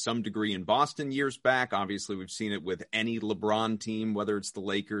to some degree in Boston years back. Obviously, we've seen it with any LeBron team, whether it's the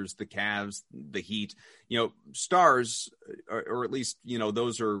Lakers, the Cavs, the Heat, stars, or at least,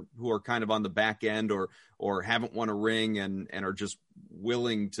 those who are kind of on the back end or haven't won a ring and are just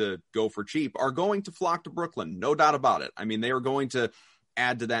willing to go for cheap are going to flock to Brooklyn. No doubt about it. I mean, they are going to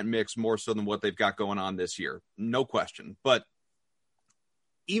add to that mix more so than what they've got going on this year. No question. But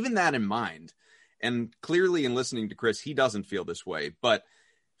even that in mind, and clearly in listening to Chris, he doesn't feel this way, but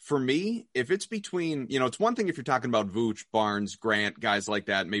for me, if it's between, it's one thing if you're talking about Vooch, Barnes, Grant, guys like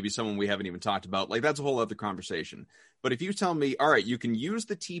that, maybe someone we haven't even talked about, like that's a whole other conversation. But if you tell me, all right, you can use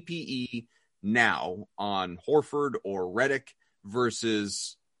the TPE now on Horford or Redick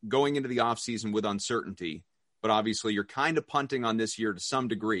versus going into the offseason with uncertainty, but obviously you're kind of punting on this year to some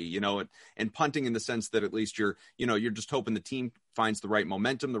degree, and punting in the sense that at least you're just hoping the team finds the right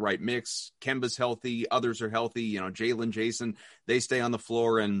momentum, the right mix. Kemba's healthy. Others are healthy. Jalen, Jason, they stay on the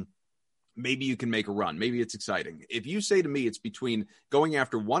floor. And maybe you can make a run. Maybe it's exciting. If you say to me it's between going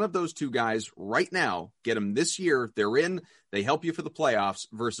after one of those two guys right now, get them this year, they're in, they help you for the playoffs,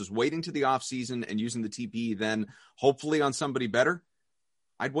 versus waiting to the offseason and using the TPE then hopefully on somebody better,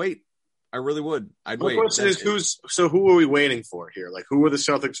 I'd wait. I really would. I'd wait. The question is, who are we waiting for here? Like, who are the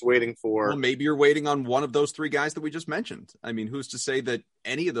Celtics waiting for? Well, maybe you're waiting on one of those three guys that we just mentioned. I mean, who's to say that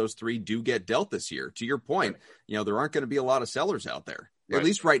any of those three do get dealt this year? To your point, there aren't going to be a lot of sellers out there, at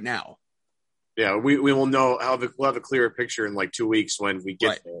least right now. Yeah, we will know we'll have a clearer picture in like 2 weeks when we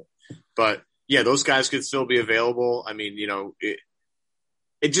get there. But yeah, those guys could still be available. I mean,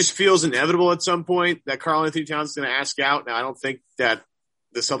 it just feels inevitable at some point that Karl-Anthony Towns is going to ask out. Now, I don't think that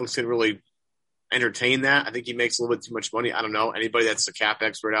the Celtics can really entertain that. I think he makes a little bit too much money. I don't know. Anybody that's a cap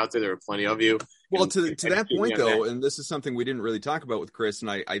expert out there are plenty of you. Well, to that point, though, and this is something we didn't really talk about with Chris,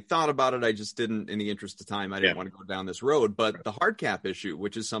 and I thought about it. I just didn't, in the interest of time, I didn't want to go down this road. But the hard cap issue,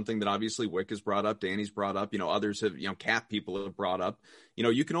 which is something that obviously Wick has brought up, Danny's brought up, others have, cap people have brought up.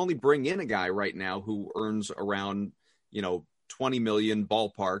 You can only bring in a guy right now who earns around, 20 million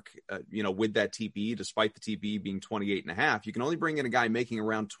ballpark, with that TPE, despite the TPE being 28.5, you can only bring in a guy making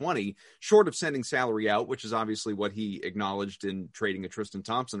around 20, short of sending salary out, which is obviously what he acknowledged in trading a Tristan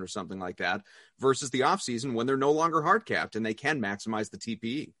Thompson or something like that, versus the offseason when they're no longer hard capped and they can maximize the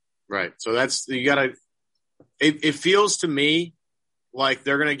TPE. Right. So it feels to me like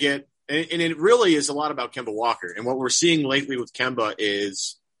they're going to get, and it really is a lot about Kemba Walker. And what we're seeing lately with Kemba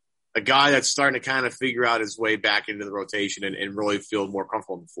is a guy that's starting to kind of figure out his way back into the rotation and really feel more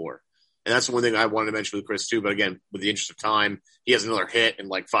comfortable on the floor. And that's one thing I wanted to mention with Chris too. But again, with the interest of time, he has another hit in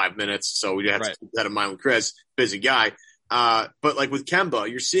like 5 minutes. So we have to keep that in mind with Chris, busy guy. But like with Kemba,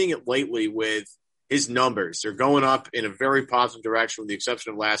 you're seeing it lately with his numbers. They're going up in a very positive direction with the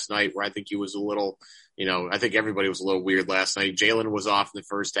exception of last night where I think he was a little, I think everybody was a little weird last night. Jalen was off in the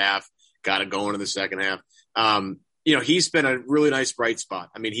first half, got it going in the second half. He's been a really nice bright spot.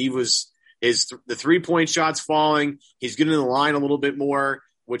 I mean, the 3-point shots falling. He's getting in the line a little bit more,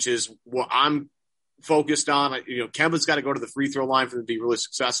 which is what I'm focused on. Kemba's got to go to the free throw line for him to be really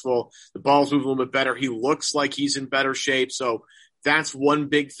successful. The ball's moving a little bit better. He looks like he's in better shape. So that's one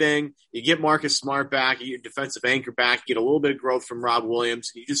big thing. You get Marcus Smart back, you get your defensive anchor back, you get a little bit of growth from Rob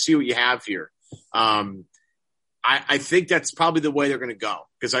Williams. You just see what you have here. I think that's probably the way they're going to go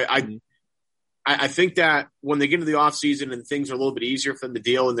because I think that when they get into the offseason and things are a little bit easier for them to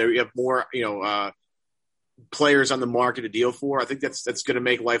deal and they have more, players on the market to deal for, I think that's going to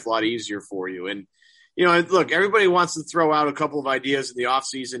make life a lot easier for you. And, look, everybody wants to throw out a couple of ideas in the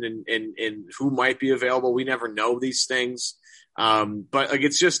offseason and who might be available. We never know these things. But like,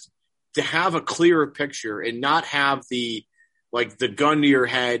 it's just to have a clearer picture and not have the gun to your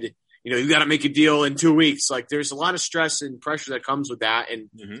head. You got to make a deal in 2 weeks. Like there's a lot of stress and pressure that comes with that. And,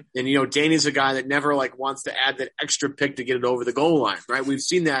 Danny's a guy that never wants to add that extra pick to get it over the goal line, right? We've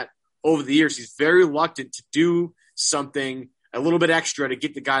seen that over the years. He's very reluctant to do something a little bit extra to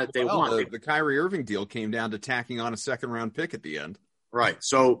get the guy that they want. The Kyrie Irving deal came down to tacking on a 2nd-round pick at the end. Right.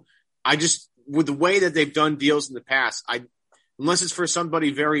 So with the way that they've done deals in the past, unless it's for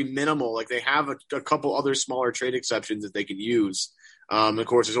somebody very minimal, like they have a couple other smaller trade exceptions that they can use. Of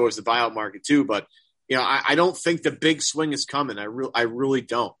course, there's always the buyout market too, but I don't think the big swing is coming. I really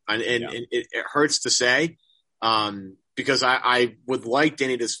don't, and it hurts to say because I would like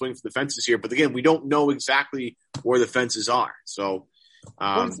Danny to swing for the fences here, but again, we don't know exactly where the fences are. So,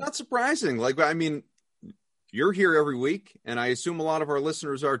 it's not surprising. You're here every week, and I assume a lot of our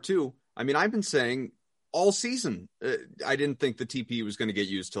listeners are too. I mean, I've been saying all season, I didn't think the TP was going to get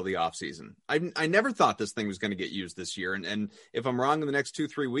used till the offseason. I never thought this thing was going to get used this year. And if I'm wrong in the next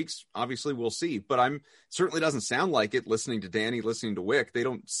 2-3 weeks, obviously we'll see. But certainly doesn't sound like it listening to Danny, listening to Wick. They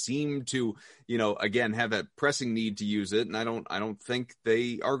don't seem to, again, have a pressing need to use it. And I don't think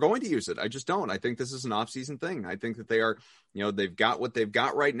they are going to use it. I just don't. I think this is an offseason thing. I think that they are, they've got what they've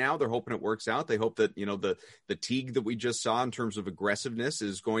got right now. They're hoping it works out. They hope that, the Teague that we just saw in terms of aggressiveness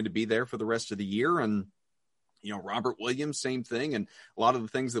is going to be there for the rest of the year. And, Robert Williams, same thing. And a lot of the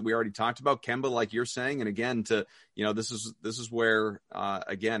things that we already talked about, Kemba, like you're saying. And again, this is where,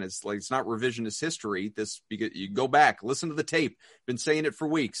 again, it's not revisionist history. Because you go back, listen to the tape, been saying it for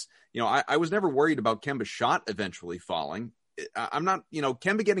weeks. I was never worried about Kemba's shot eventually falling. I'm not,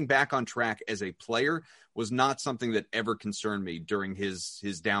 Kemba getting back on track as a player was not something that ever concerned me during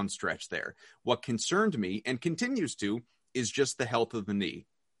his down stretch there. What concerned me and continues to is just the health of the knee.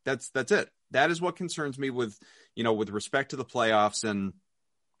 That's it. That is what concerns me with respect to the playoffs. And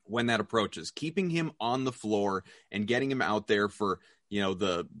when that approaches, keeping him on the floor and getting him out there for,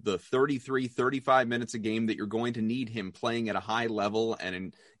 the 33, 35 minutes a game that you're going to need him playing at a high level.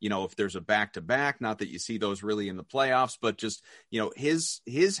 And, if there's a back-to-back, not that you see those really in the playoffs, but just,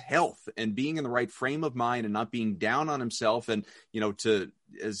 his health and being in the right frame of mind and not being down on himself and,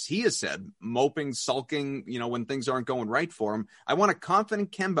 as he has said, moping, sulking, when things aren't going right for him. I want a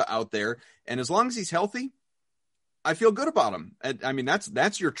confident Kemba out there. And as long as he's healthy, I feel good about him. And I mean,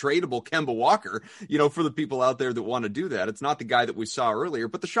 that's your tradable Kemba Walker, for the people out there that want to do that. It's not the guy that we saw earlier,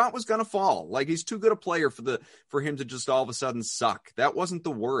 but the shot was going to fall. Like, he's too good a player for him to just all of a sudden suck. That wasn't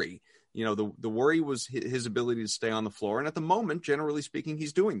the worry. The worry was his ability to stay on the floor. And at the moment, generally speaking,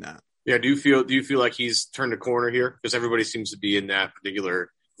 he's doing that. Yeah. Do you feel like he's turned a corner here? Because everybody seems to be in that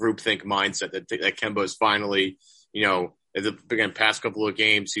particular groupthink mindset that Kemba is finally, again, past couple of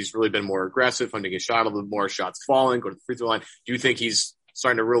games, he's really been more aggressive, hunting his shot a little bit more, shots falling, go to the free throw line. Do you think he's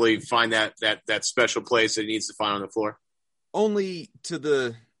starting to really find that special place that he needs to find on the floor? Only to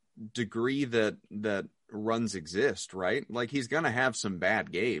the degree that runs exist, right? Like, he's going to have some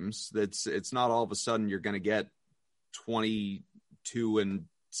bad games. It's not all of a sudden you're going to get 22-6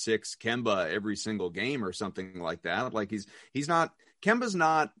 Kemba every single game or something like that. Like, Kemba's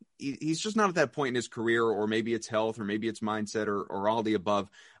not, he's just not at that point in his career, or maybe it's health, or maybe it's mindset, or all the above.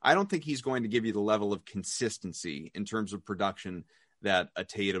 I don't think he's going to give you the level of consistency in terms of production that a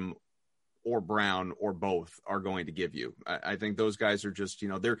Tatum or Brown or both are going to give you. I think those guys are just,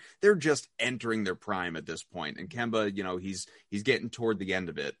 they're just entering their prime at this point. And Kemba, he's getting toward the end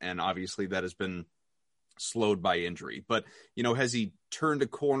of it. And obviously that has been slowed by injury. But, has he turned a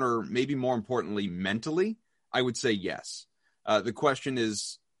corner, maybe more importantly, mentally? I would say yes. The question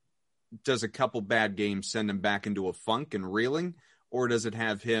is, does a couple bad games send him back into a funk and reeling, or does it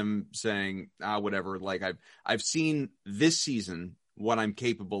have him saying, whatever, like, I've seen this season what I'm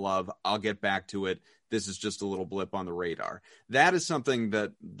capable of. I'll get back to it. This is just a little blip on the radar. That is something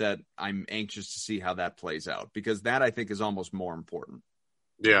that I'm anxious to see how that plays out, because that, I think, is almost more important.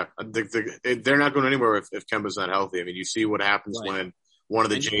 Yeah, they're not going anywhere if Kemba's not healthy. I mean, you see what happens when one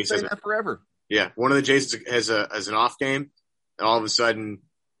of the Jays has forever. Yeah, one of the Jays has an off game. And all of a sudden,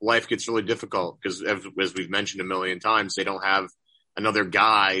 life gets really difficult because, as we've mentioned a million times, they don't have another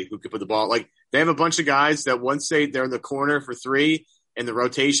guy who could put the ball. Like, they have a bunch of guys that once they're in the corner for three and the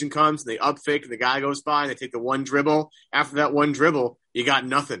rotation comes, and they up fake and the guy goes by and they take the one dribble. After that one dribble, you got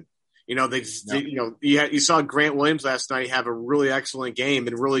nothing. You saw Grant Williams last night have a really excellent game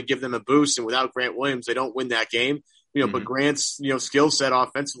and really give them a boost. And without Grant Williams, they don't win that game. But Grant's, skill set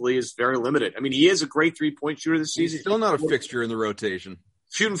offensively is very limited. I mean, he is a great 3-point shooter this season. He's still not a fixture in the rotation.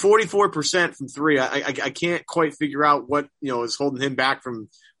 Shooting 44% from three. I can't quite figure out what, is holding him back from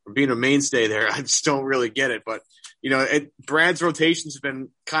being a mainstay there. I just don't really get it. But, Brad's rotations have been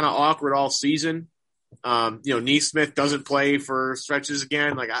kind of awkward all season. Neesmith doesn't play for stretches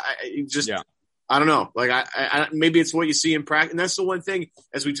again. Like, I don't know. Like, I maybe it's what you see in practice. And that's the one thing,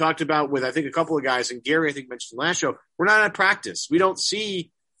 as we talked about with, I think, a couple of guys, and Gary, I think, mentioned last show, we're not at practice. We don't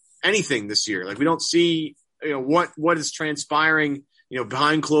see anything this year. Like, we don't see, what is transpiring,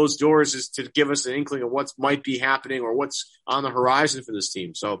 behind closed doors, is to give us an inkling of what might be happening or what's on the horizon for this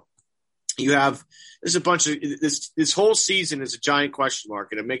team. So there's a bunch of this whole season is a giant question mark,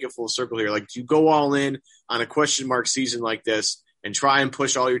 and to make it full circle here, like, do you go all in on a question mark season like this and try and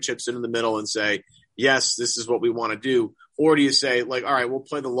push all your chips into the middle and say, yes, this is what we want to do? Or do you say, like, all right, we'll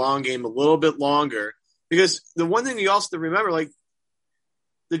play the long game a little bit longer? Because the one thing you also have to remember, like,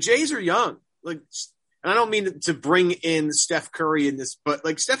 the Jays are young. Like, and I don't mean to bring in Steph Curry in this, but,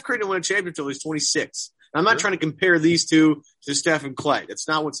 like, Steph Curry didn't win a championship until he's 26. And I'm not trying to compare these two to Steph and Clay. That's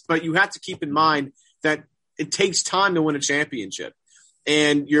not but you have to keep in mind that it takes time to win a championship.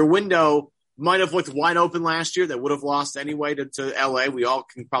 And your window might have looked wide open last year. That would have lost anyway to LA. We all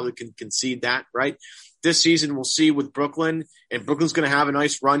can concede that, right? This season, we'll see with Brooklyn, and Brooklyn's going to have a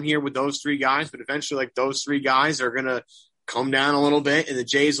nice run here with those three guys, but eventually, like, those three guys are going to come down a little bit, and the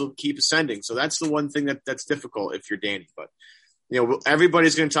Jays will keep ascending. So that's the one thing that's difficult if you're Danny. But,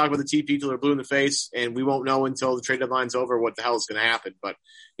 everybody's going to talk about the TP till they're blue in the face, and we won't know until the trade deadline's over what the hell is going to happen. But,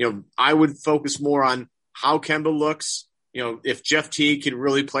 I would focus more on how Kemba looks, if Jeff Teague can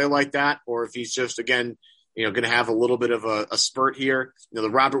really play like that, or if he's just, again, going to have a little bit of a spurt here. The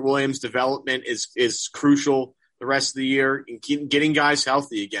Robert Williams development is crucial the rest of the year, and getting guys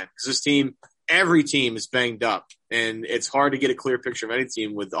healthy again. Because this team, every team is banged up, and it's hard to get a clear picture of any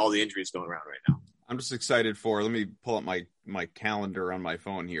team with all the injuries going around right now. I'm just excited let me pull up my calendar on my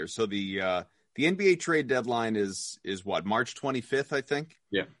phone here. So the NBA trade deadline is what, March 25th, I think?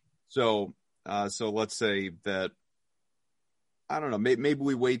 Yeah. So let's say that I don't know. Maybe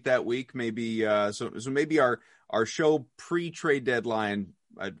we wait that week. Maybe so maybe our show pre-trade deadline.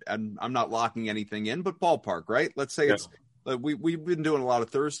 I'm not locking anything in, but ballpark, right? Let's say it's we've been doing a lot of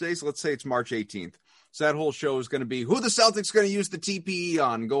Thursdays. Let's say it's March 18th. So that whole show is going to be who the Celtics going to use the TPE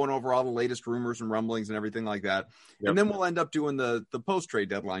on, going over all the latest rumors and rumblings and everything like that. Yep. And then we'll end up doing the post-trade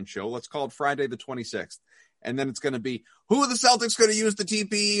deadline show. Let's call it Friday the 26th. And then it's going to be who are the Celtics going to use the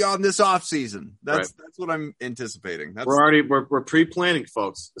TPE on this offseason. That's what I'm anticipating. We're pre-planning,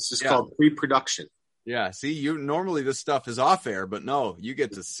 folks. It's just called pre-production. Yeah. See, normally this stuff is off air, but no, you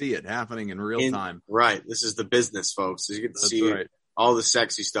get to see it happening in real time. Right. This is the business, folks. So you get to see all the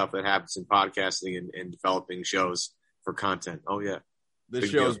sexy stuff that happens in podcasting and developing shows for content. Oh yeah. This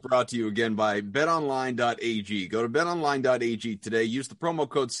show is brought to you again by betonline.ag. Go to betonline.ag today. Use the promo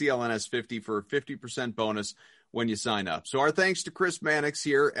code CLNS50 for a 50% bonus when you sign up. So our thanks to Chris Mannix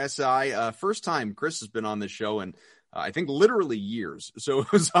here, SI. First time Chris has been on this show in, I think, literally years. So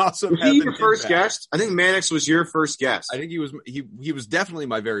it was awesome. Was he your first guest? I think Mannix was your first guest. I think he was definitely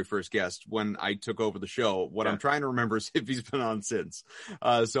my very first guest when I took over the show. What I'm trying to remember is if he's been on since.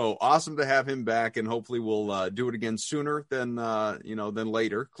 So awesome to have him back, and hopefully we'll do it again sooner than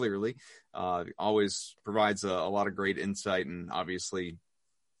later. Clearly, always provides a lot of great insight, and obviously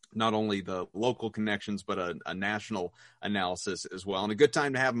not only the local connections, but a national analysis as well. And a good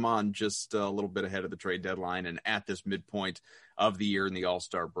time to have him on just a little bit ahead of the trade deadline and at this midpoint of the year in the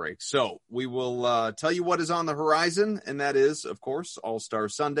All-Star break. So we will tell you what is on the horizon, and that is, of course, All-Star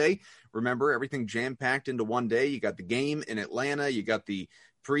Sunday. Remember, everything jam-packed into one day. You got the game in Atlanta. You got the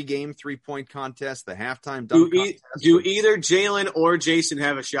pre-game three-point contest, the halftime dunk contest. Do either Jalen or Jason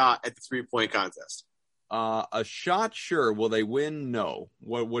have a shot at the three-point contest? A shot, sure. Will they win? No.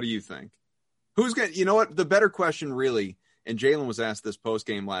 What do you think? Who's going to, you know what? The better question really, and Jalen was asked this post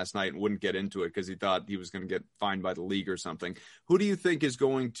game last night and wouldn't get into it because he thought he was going to get fined by the league or something. Who do you think is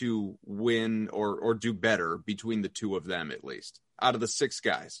going to win or do better between the two of them, at least out of the six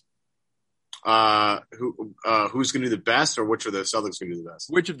guys? Who's going to do the best, or which of the Celtics going to do the best?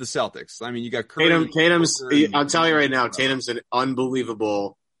 Which of the Celtics? I mean, you got Curry. Tatum's, I'll tell you right now, Tatum's an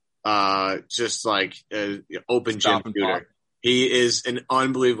unbelievable, just like open gym shooter. He is an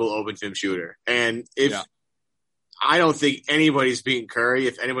unbelievable open gym shooter. And I don't think anybody's beating Curry.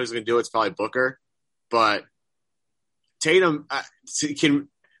 If anybody's going to do it, it's probably Booker. But Tatum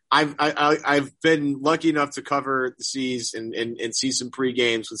I've been lucky enough to cover the C's and see some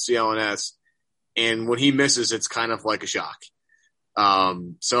pre-games with CLNS. And when he misses, it's kind of like a shock.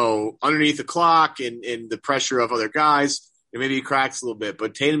 So underneath the clock and the pressure of other guys, maybe he cracks a little bit,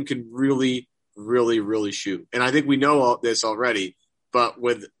 but Tatum can really, really, really shoot. And I think we know all this already, but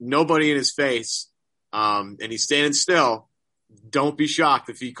with nobody in his face, and he's standing still, don't be shocked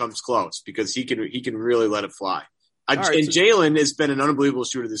if he comes close, because he can really let it fly. Jalen has been an unbelievable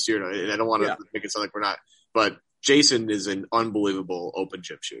shooter this year, and I don't want to make it sound like we're not, but Jason is an unbelievable open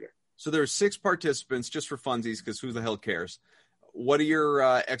chip shooter. So there are 6 participants, just for funsies, because who the hell cares? What are your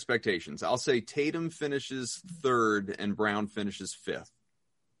expectations? I'll say Tatum finishes 3rd and Brown finishes 5th.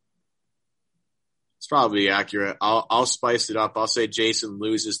 It's probably accurate. I'll spice it up. I'll say Jason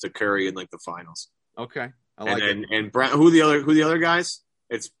loses to Curry in like the finals. Okay, I like it. And Brown, who the other guys?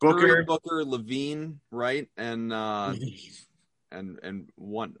 It's Booker, Levine, right? And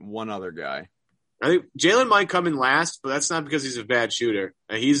one other guy. I think Jalen might come in last, but that's not because he's a bad shooter.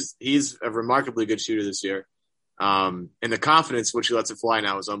 He's a remarkably good shooter this year. And the confidence which he lets it fly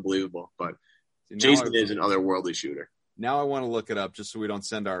now is unbelievable. But Jason is an otherworldly shooter. Now I want to look it up just so we don't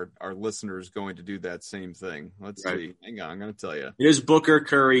send our listeners going to do that same thing. Let's see. Hang on, I'm going to tell you. It is Booker,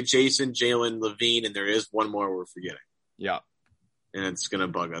 Curry, Jason, Jalen, Levine, and there is one more we're forgetting. Yeah. And it's going to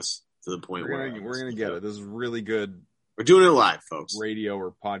bug us to the point where we're going to get it. This is really good. We're doing it live, folks. Radio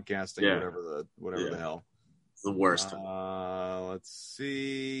or podcasting, whatever the hell. It's the worst. Let's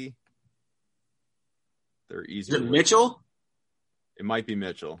see. They're easy. Is it Mitchell? It might be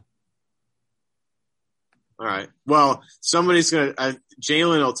Mitchell. All right. Well, somebody's going to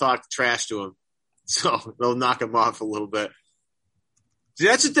Jalen will talk trash to him, so they'll knock him off a little bit. See,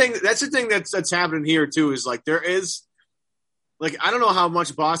 that's the thing. That's the thing that's happening here too. Is like there is, like, I don't know how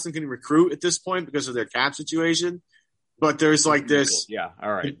much Boston can recruit at this point because of their cap situation, but there's like this. Yeah.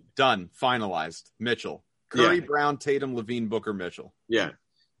 All right. Done. Finalized. Mitchell, Curry, Brown, Tatum, Levine, Booker, Mitchell. Yeah.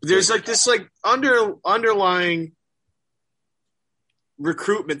 There's like this like underlying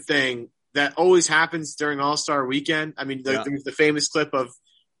recruitment thing that always happens during All-Star weekend. I mean, the famous clip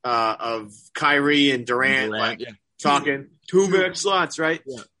of Kyrie and Durant talking 2 minute slots, right?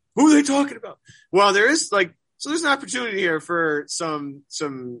 Yeah. Who are they talking about? Well, there's an opportunity here for some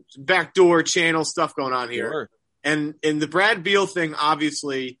backdoor channel stuff going on here. Sure. And the Brad Beal thing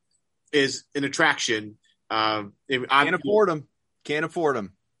obviously is an attraction. Can't afford him. Can't afford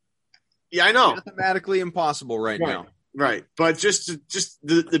him. Yeah, I know. Mathematically impossible right now. Right. But just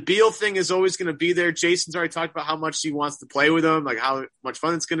the Beal thing is always going to be there. Jason's already talked about how much he wants to play with him, like how much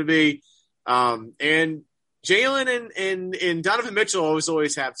fun it's going to be. And Jalen and Donovan Mitchell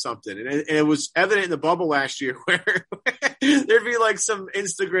always have something. And it was evident in the bubble last year where there'd be like some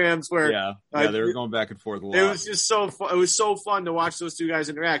Instagrams where they were going back and forth a lot. It was just so fun. It was so fun to watch those two guys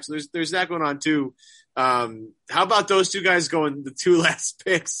interact. So there's that going on too. How about those two guys going the 2 last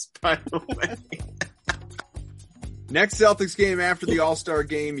picks, by the way? Next Celtics game after the All-Star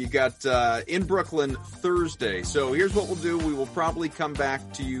game, you got in Brooklyn Thursday. So here's what we'll do. We will probably come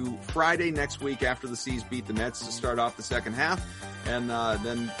back to you Friday next week after the C's beat the Nets to start off the second half, and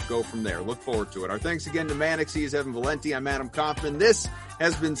then go from there. Look forward to it. Our thanks again to Mannix. He is Evan Valenti. I'm Adam Kaufman. This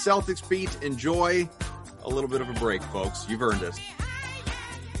has been Celtics Beat. Enjoy a little bit of a break, folks. You've earned it.